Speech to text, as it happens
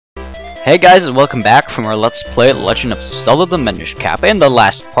Hey guys, and welcome back from our Let's Play Legend of Zelda the Minish Cap. In the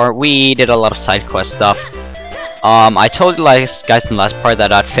last part, we did a lot of side quest stuff. I told you guys in the last part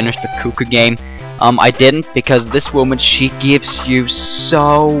that I'd finished the Kuka game. I didn't because this woman, she gives you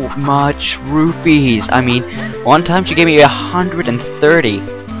so much rupees. I mean, one time she gave me 130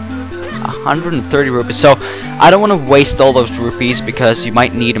 rupees. So I don't want to waste all those rupees because you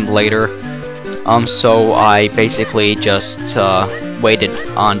might need them later. So I basically just waited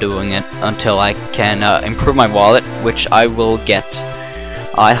on doing it until I can improve my wallet, which I will get.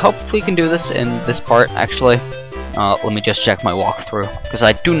 I hope we can do this in this part, actually. Let me just check my walkthrough, because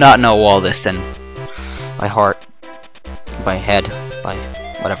I do not know all this in by heart, by head, by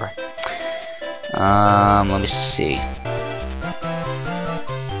whatever. Let me see.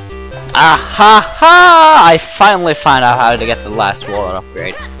 I finally found out how to get the last wallet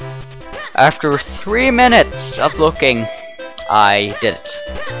upgrade. After 3 minutes of looking, I did it.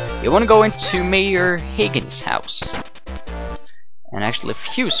 You want to go into Mayor Hagen's house and actually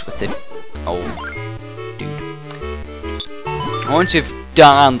fuse with it. Oh, dude. Once you've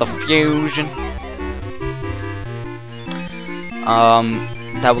done the fusion,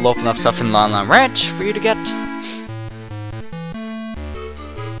 that will open up stuff in Lon Ranch for you to get.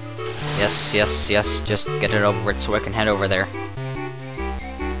 Yes, just get it over with so I can head over there.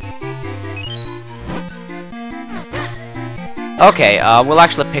 Okay, we'll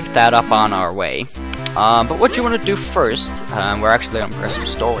actually pick that up on our way. But what you want to do first, we're actually on some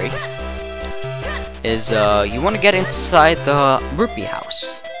story, is you want to get inside the rupee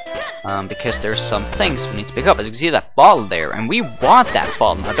house. Because there's some things we need to pick up. As you can see that ball there, and we want that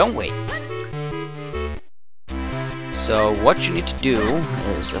ball now, don't we? So what you need to do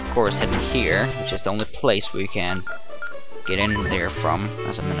is, of course, head in here, which is the only place we can get in there from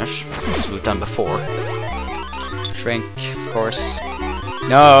as a Minish, as we've done before. Shrink, of course.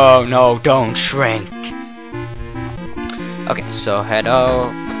 No, don't shrink. Okay, so head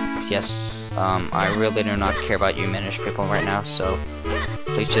out. Yes, I really do not care about you Minish people right now, so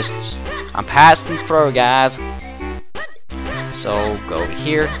please just... I'm passing through, guys. So, go over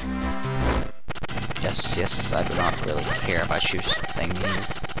here. Yes, I do not really care about you thingies.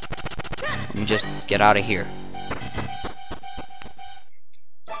 Let me just get out of here.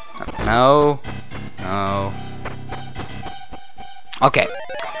 No. Okay,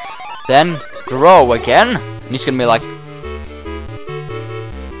 then grow again, and he's gonna be like,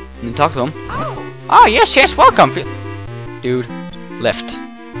 and you talk to him. Oh yes, welcome, dude. Lift.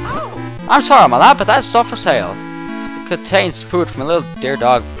 I'm sorry, my lad, but that's not for sale. It contains food from a little dear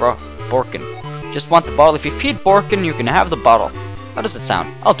dog, Borkin. Just want the bottle. If you feed Borkin, you can have the bottle. How does it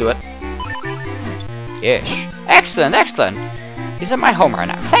sound? I'll do it. Yes. Excellent. He's at my home right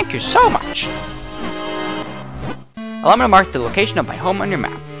now. Thank you so much. Allow me to mark the location of my home on your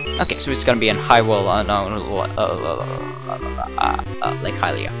map. Okay, so it's gonna be in Hyrule, Lake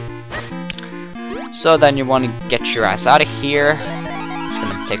Hylia. So then you want to get your ass out of here. It's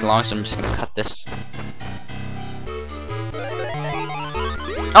gonna take long, so I'm just gonna cut this.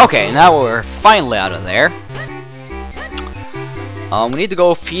 Okay, now we're finally out of there. We need to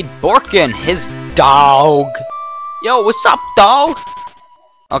go feed Borkin, his dog. Yo, what's up, dog?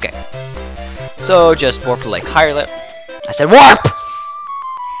 Okay. So just warp to Lake Hylia. I said warp!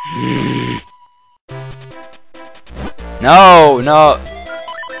 No.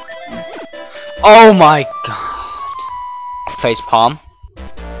 Oh my god. Face palm.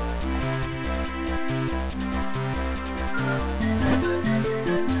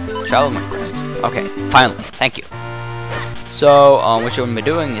 Travel my quest. Okay, finally. Thank you. So, what you want to be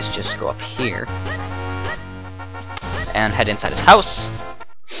doing is just go up here and head inside his house.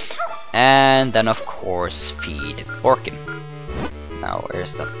 And then, of course, feed Borkin. Now,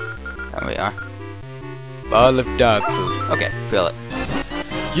 where's the... There we are. Bottle of dog food. Okay, fill it.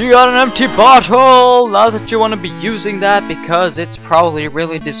 You got an empty bottle! Not that you want to be using that, because it's probably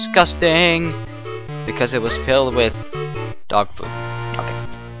really disgusting. Because it was filled with dog food. Okay.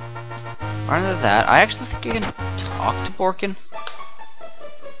 Other than that, I actually think you can talk to Borkin.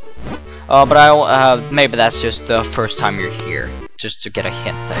 But maybe that's just the first time you're here. Just to get a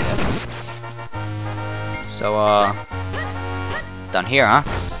hint, I guess. So, down here, huh?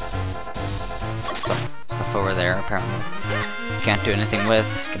 Some stuff over there, apparently. Can't do anything with.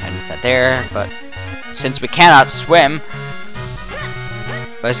 Can head inside there, but since we cannot swim,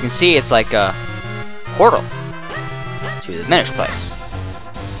 but as you can see, it's like a portal to the Minish place.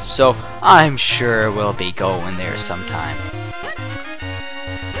 So, I'm sure we'll be going there sometime.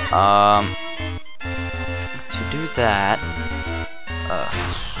 To do that,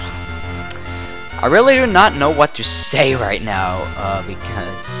 I really do not know what to say right now,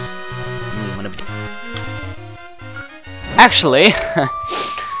 because one of actually,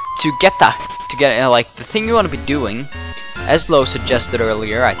 to get like the thing you want to be doing, as Lo suggested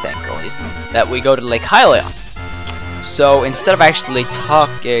earlier, I think at least, that we go to Lake Hylia. So instead of actually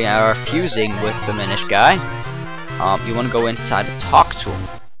talking or fusing with the Minish guy, you want to go inside and talk to him.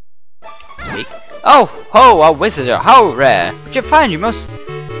 Speak. Oh, ho, a visitor, how rare! But you find you most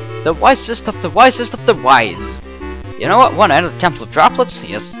the wisest of the wisest of the wise. You know what? One end of the Temple of Droplets?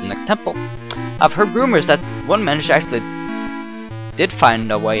 Yes, the next temple. I've heard rumors that one Minish actually did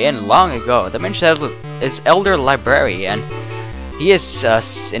find a way in long ago. The Minish is Elder Library, and he is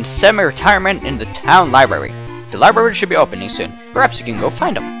in semi-retirement in the town library. The library should be opening soon. Perhaps you can go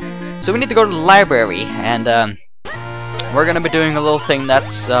find him. So we need to go to the library, and we're gonna be doing a little thing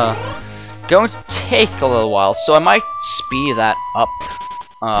that's going to take a little while. So I might speed that up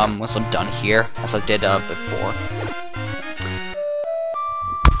once I'm done here, as I did before.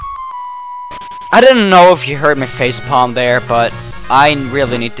 I didn't know if you heard my facepalm there, but I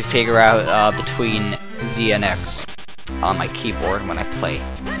really need to figure out between Z and X on my keyboard when I play.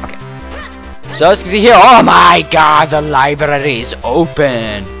 Okay. So as you can see here, oh my god, the library is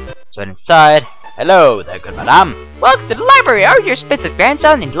open! So inside, hello there, good madam. Welcome to the library, are you your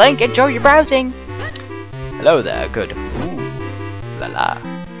grandson and Link, enjoy your browsing. Hello there, good. Ooh, la la.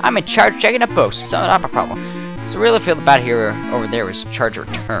 I'm in charge of checking up books, so not a problem. So really feel the bad here over there is charge of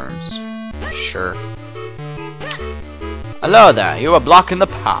returns. Sure. Hello there, you were blocking the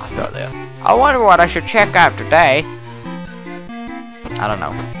path earlier. I wonder what I should check out today. I don't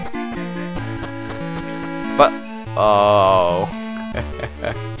know. But, oh.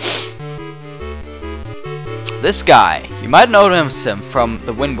 This guy, you might know him from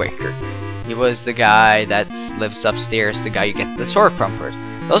the Wind Waker. He was the guy that lives upstairs, the guy you get the sword from first.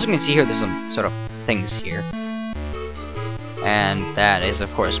 Also, you can see here, there's some sort of things here. And that is,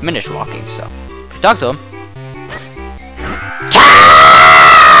 of course, Minish walking, so if you talk to him.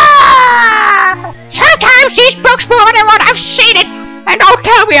 Sometimes these books more than what I've seen it! And don't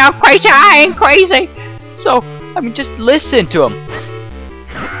tell me I'm crazy, I ain't crazy! So, I mean, just listen to him.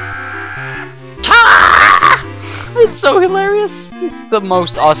 It's so hilarious. He's the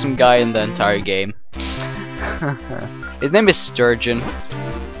most awesome guy in the entire game. His name is Sturgeon,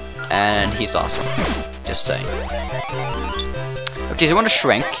 and he's awesome. Just saying. Okay, so you want to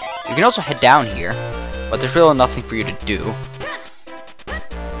shrink. You can also head down here, but there's really nothing for you to do.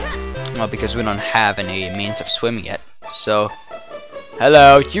 Well, because we don't have any means of swimming yet. So,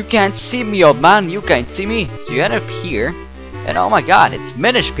 hello, you can't see me, old man. You can't see me. So you end up here, and oh my god, it's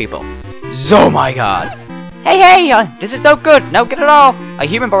Minish people. Oh my god. Hey, this is no good, no good at all. A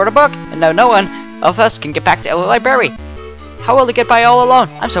human borrowed a book, and now no one of us can get back to the library. How will they get by all alone?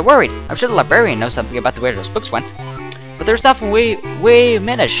 I'm so worried. I'm sure the librarian knows something about the way those books went. But there's nothing we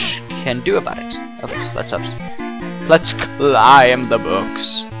Minish can do about it. Okay, so let's climb the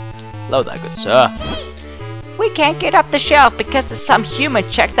books. Hello there, good sir. We can't get up the shelf because some human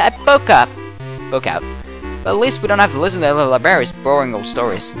checked that book out. But at least we don't have to listen to the librarians boring old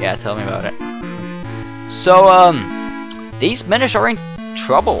stories. Yeah, tell me about it. So, these Minish are in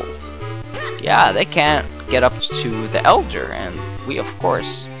trouble. Yeah, they can't get up to the Elder, and we, of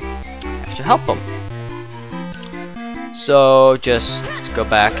course, have to help them. So, just go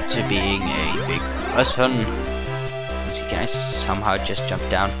back to being a big person. Let's see, can I somehow just jump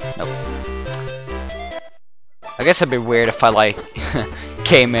down? Nope. I guess it'd be weird if I, like,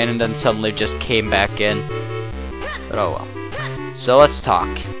 came in and then suddenly just came back in. But oh well. So, let's talk.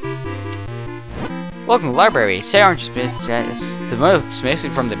 Welcome to the library. Say, aren't you the books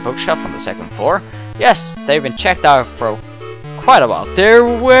missing from the bookshelf on the second floor? Yes, they've been checked out for quite a while. They're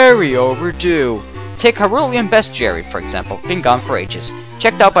very overdue. Take Cerulean Bestiary, for example. Been gone for ages.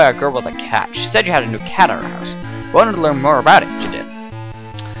 Checked out by a girl with a cat. She said you had a new cat at her house. Wanted to learn more about it. She did.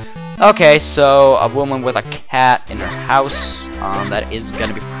 Okay, so a woman with a cat in her house. That is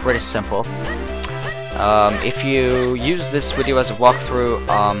gonna be pretty simple. If you use this video as a walkthrough,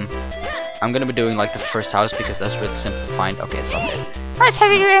 I'm gonna be doing like the first house because that's really simple to find. Okay, so let's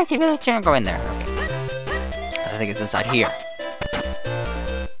go in there. Okay. I think it's inside here.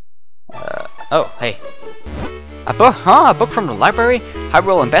 Oh, hey. A book? Huh? A book from the library?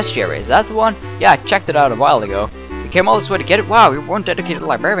 Hyrule and Bestiary. Is that the one? Yeah, I checked it out a while ago. We came all this way to get it. Wow, you weren't dedicated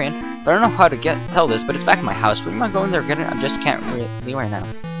librarian. But I don't know how to tell this, but it's back in my house. Would you mind going there and getting it? I just can't really right now.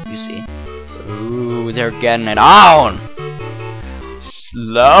 You see. Ooh, they're getting it on!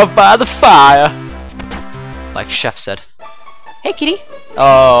 Love by the fire! Like Chef said. Hey, kitty!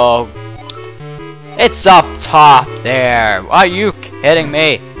 Oh. It's up top there! Are you kidding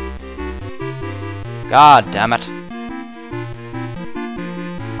me? God damn it.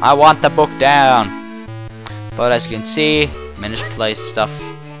 I want the book down. But as you can see, Minish place stuff.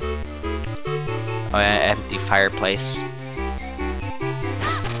 Oh yeah, empty fireplace.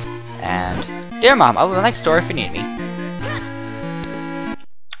 And dear Mom, I'll the next door if you need me.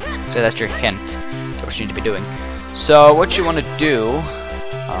 So that's your hint to what you need to be doing. So what you want to do,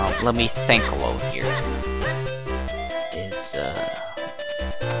 let me think a little here. Is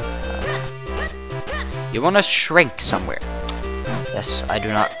you want to shrink somewhere. Yes, I do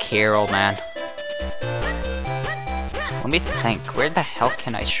not care, old man. Let me think. Where the hell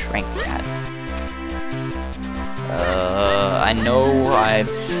can I shrink at? I know I've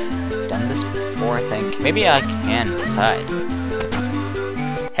done this before, I think. Maybe I can inside.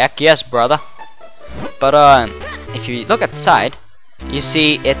 Heck yes, brother. But, if you look at the side, you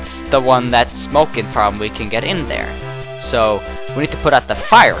see it's the one that's smoking from we can get in there. So, we need to put out the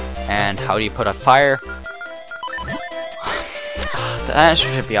fire. And how do you put out fire? The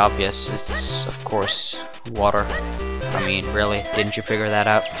answer should be obvious. It's, of course, water. I mean, really, didn't you figure that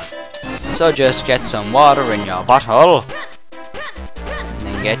out? So just get some water in your bottle, and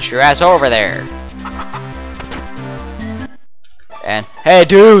then get your ass over there. And, hey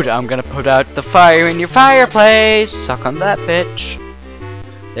dude, I'm gonna put out the fire in your fireplace! Suck on that, bitch.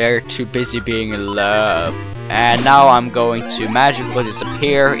 They're too busy being in love. And now I'm going to magically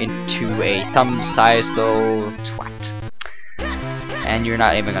disappear into a thumb-sized little twat. And you're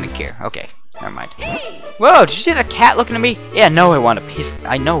not even gonna care. Okay, never mind. Whoa, did you see that cat looking at me? Yeah, no, it wants a piece.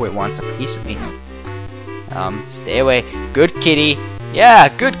 I know it wants a piece of me. Stay away. Good kitty. Yeah,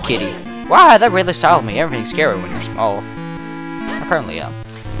 good kitty. Wow, that really startled me. Everything's scary when you're small. Apparently, So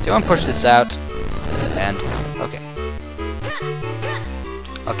you want to push this out. And, okay.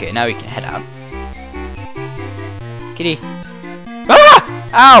 Okay, now we can head out. Kitty. Ah!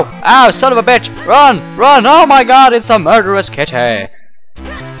 Ow! Ow, son of a bitch! Run! Run! Oh my god, it's a murderous kitty!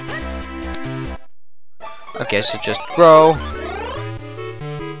 Okay, so just grow.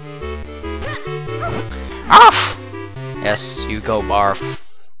 Arf! Yes, you go barf.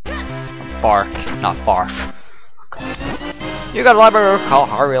 Bark, not barf. You got a library called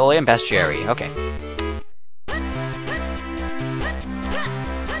Harley and Bestiary. Okay.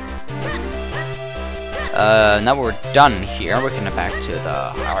 Now we're done here. We're gonna back to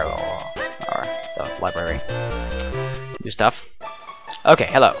the library. Do stuff. Okay,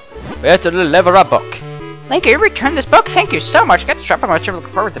 hello. We have to deliver a book. Thank you, return this book. Thank you so much. Get the strap. I'm much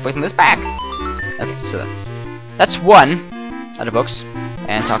looking forward to putting this back. Okay, so that's one of the books.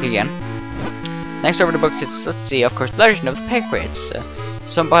 And talk again. Next over the book is, let's see, of course, Legend of the Pancreas.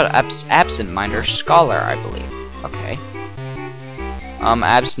 Somewhat absent-minder scholar, I believe. Okay.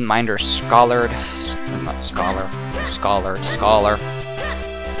 Absent-minder scholared. Not scholar. Scholar.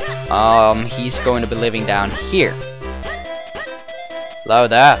 He's going to be living down here. Hello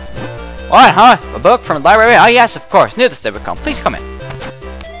there. What, huh? A book from the library? Oh yes, of course. Knew this day would come. Please come in.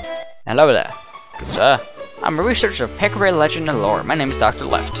 Hello there. Good sir. I'm a researcher of Peccary legend and lore. My name is Dr.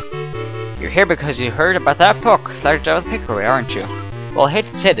 Left. You're here because you heard about that book, Legend of the Peccary, aren't you? Well, I hate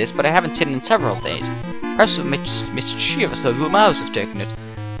to say this, but I haven't seen it in several days. Perhaps with mischievous little mouse have taken it.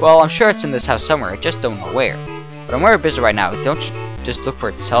 Well, I'm sure it's in this house somewhere. I just don't know where. But I'm very busy right now. Don't you just look for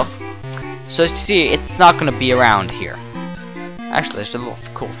itself? So you see, it's not going to be around here. Actually, there's a little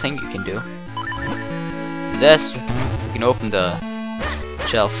cool thing you can do. This, you can open the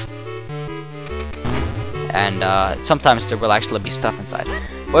shelf. And sometimes there will actually be stuff inside.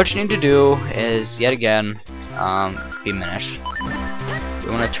 What you need to do is, yet again, be Minish.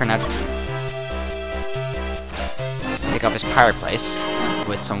 You want to turn out, take off his fireplace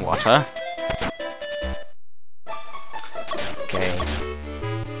with some water. Okay.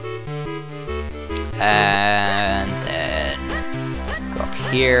 And then go up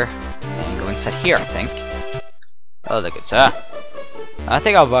here and go inside here, I think. Oh, look at that. I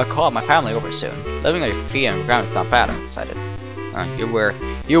think I'll call my family over soon. Living on your feet and ground is not bad, I decided.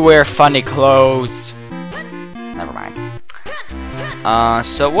 You wear funny clothes. Never mind.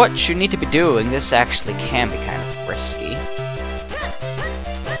 So what you need to be doing, this actually can be kind of risky.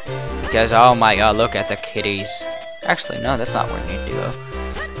 Because, oh my god, look at the kitties. Actually, no, that's not where you need to go.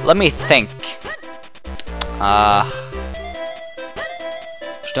 Let me think.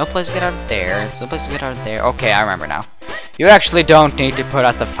 There's no place to get out of there. There's no place to get out of there. Okay, I remember now. You actually don't need to put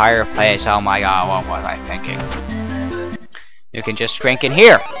out the fireplace. Oh my god, what was I thinking? You can just shrink in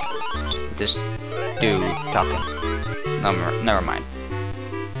here. This dude talking. Never mind.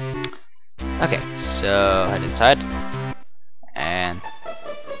 Okay, so head inside. And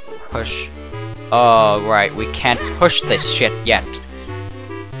push. Oh, right, we can't push this shit yet.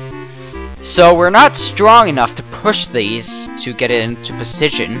 So we're not strong enough to push these to get it into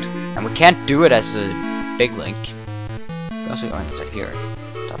position, and we can't do it as a big Link. We also go inside here.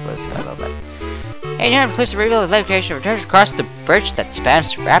 Top of this guy a little bit. Hey, you please reveal the location of treasure across the bridge that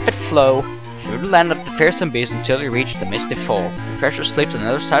spans rapid flow through the land of the fearsome beast until you reach the Misty Falls. The treasure sleeps on the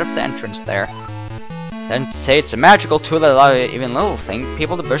other side of the entrance there. Then say it's a magical tool that allows even little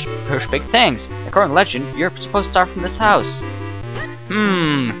people to push big things. According to legend, you're supposed to start from this house.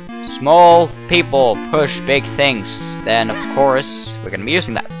 Small people push big things. Then of course we're gonna be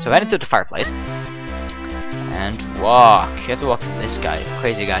using that. So head into the fireplace and walk. You have to walk to this guy,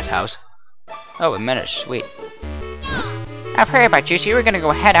 crazy guy's house. Oh, a Minish, sweet. I've heard about you, so you were gonna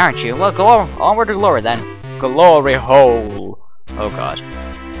go ahead, aren't you? Well, go onward to glory then. Glory hole. Oh god.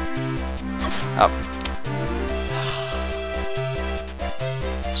 Oh.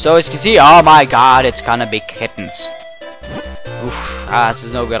 So as you can see, oh my god, it's gonna be kittens. Oof. This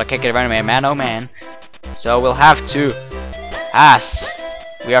is no good. I can't get it anyway, man. Oh man. So we'll have to pass.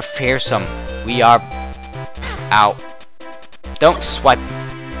 We are fearsome. We are. Ow. Don't swipe.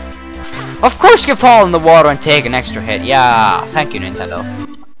 Of course you can fall in the water and take an extra hit. Yeah. Thank you, Nintendo.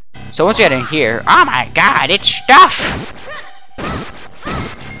 So once you get in here, oh my god, it's stuff.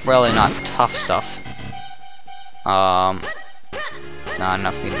 Really not tough stuff. Not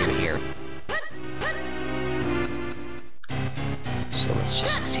nothing to do here. So let's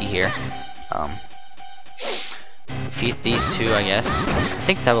just see here. Defeat these two, I guess. I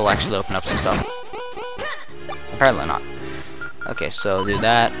think that will actually open up some stuff. Apparently not. Okay, so do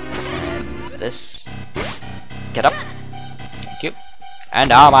that. And this. Get up. Thank you.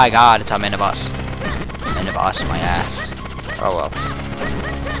 And oh my god, it's a mini-boss. Mini-boss, my ass. Oh well.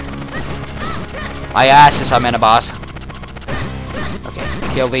 My ass is a mini-boss.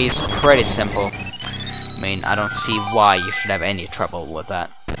 Okay, kill these. Pretty simple. I mean, I don't see why you should have any trouble with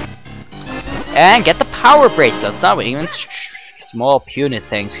that. And get the power bracelets. Now even small puny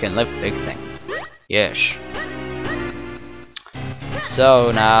things can lift big things. Yes.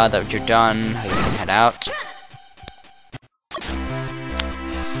 So now that you're done, you can head out.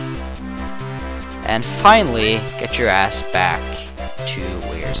 And finally, get your ass back to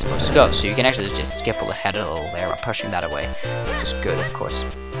where you're supposed to go. So you can actually just skip ahead a little there by pushing that away. Which is good, of course.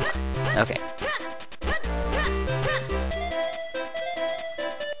 Okay.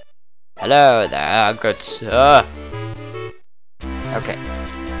 Hello there, good sir. Okay.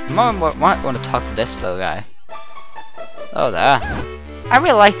 I might want to talk to this little guy. Oh there. I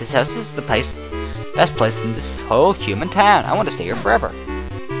really like this house. This is the best place in this whole human town. I want to stay here forever.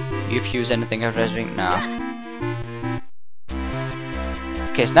 You fuse anything out of drink? No.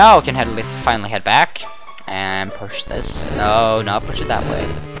 Okay, so now we can finally head back and push this. No, not push it that way.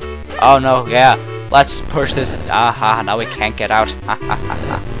 Oh no, yeah. Let's push this. Aha, now we can't get out. Ha ha ha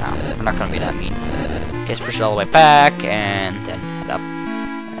ha. No, we're not gonna be that mean. Okay, let's push it all the way back and then head up.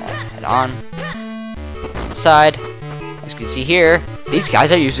 And head on. Side. As you can see here, these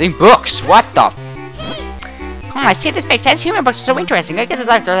guys are using books. What the? I see this makes sense. Human books are so interesting. I guess it's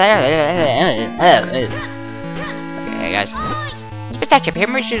like. Okay, guys. This pistachio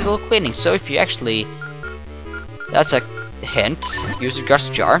paper needs a little cleaning. So if you actually, that's a hint. Use a glass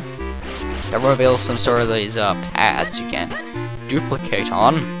jar. That reveals some sort of these pads you can duplicate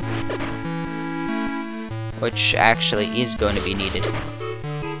on, which actually is going to be needed.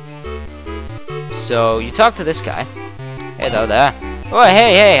 So you talk to this guy. Hello there. Oh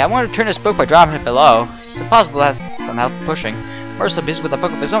hey, I want to turn this book by dropping it below. It's impossible to have some help pushing. Mercer is with a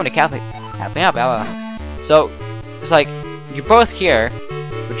book of his own. He can't help me out. So it's like you're both here,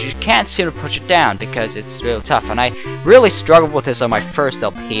 but you can't seem to push it down because it's real tough. And I really struggled with this on my first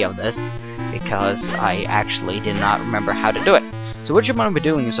LP of this, because I actually did not remember how to do it. So what you want to be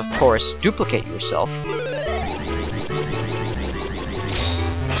doing is, of course, duplicate yourself.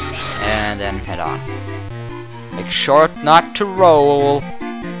 And then head on. Make sure not to roll,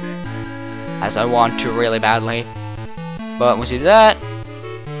 as I want to really badly. But once you do that,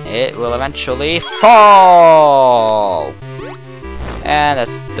 it will eventually fall! And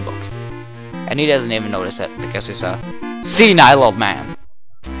that's the book. And he doesn't even notice it, because he's a senile old man.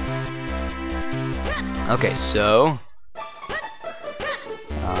 Okay, so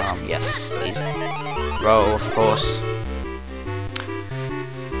yes, please. Row, of course.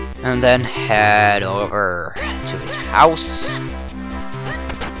 And then head over to his house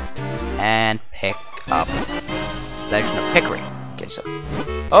and pick up Legend of Pickery. Okay, so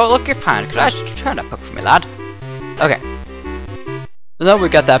oh look, you're fine. Could I ask you to turn that book for me, lad? Okay. So now we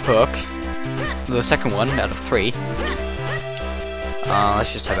got that book. The second one out of 3.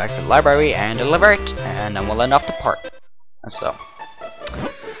 Let's just head back to the library and deliver it, and then we'll end off the part. So,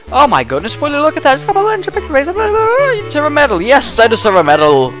 Oh my goodness, will you look at that? It's got a legend picture. It's a medal. Yes, I deserve a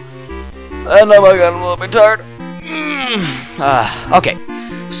medal. And oh my god, I'm a little bit tired. Okay.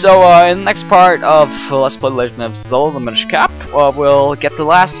 So, in the next part of Let's Play Legend of Zelda, the Minish Cap, we'll get the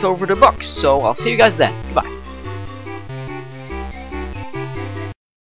last over the book. So, I'll see you guys then. Goodbye.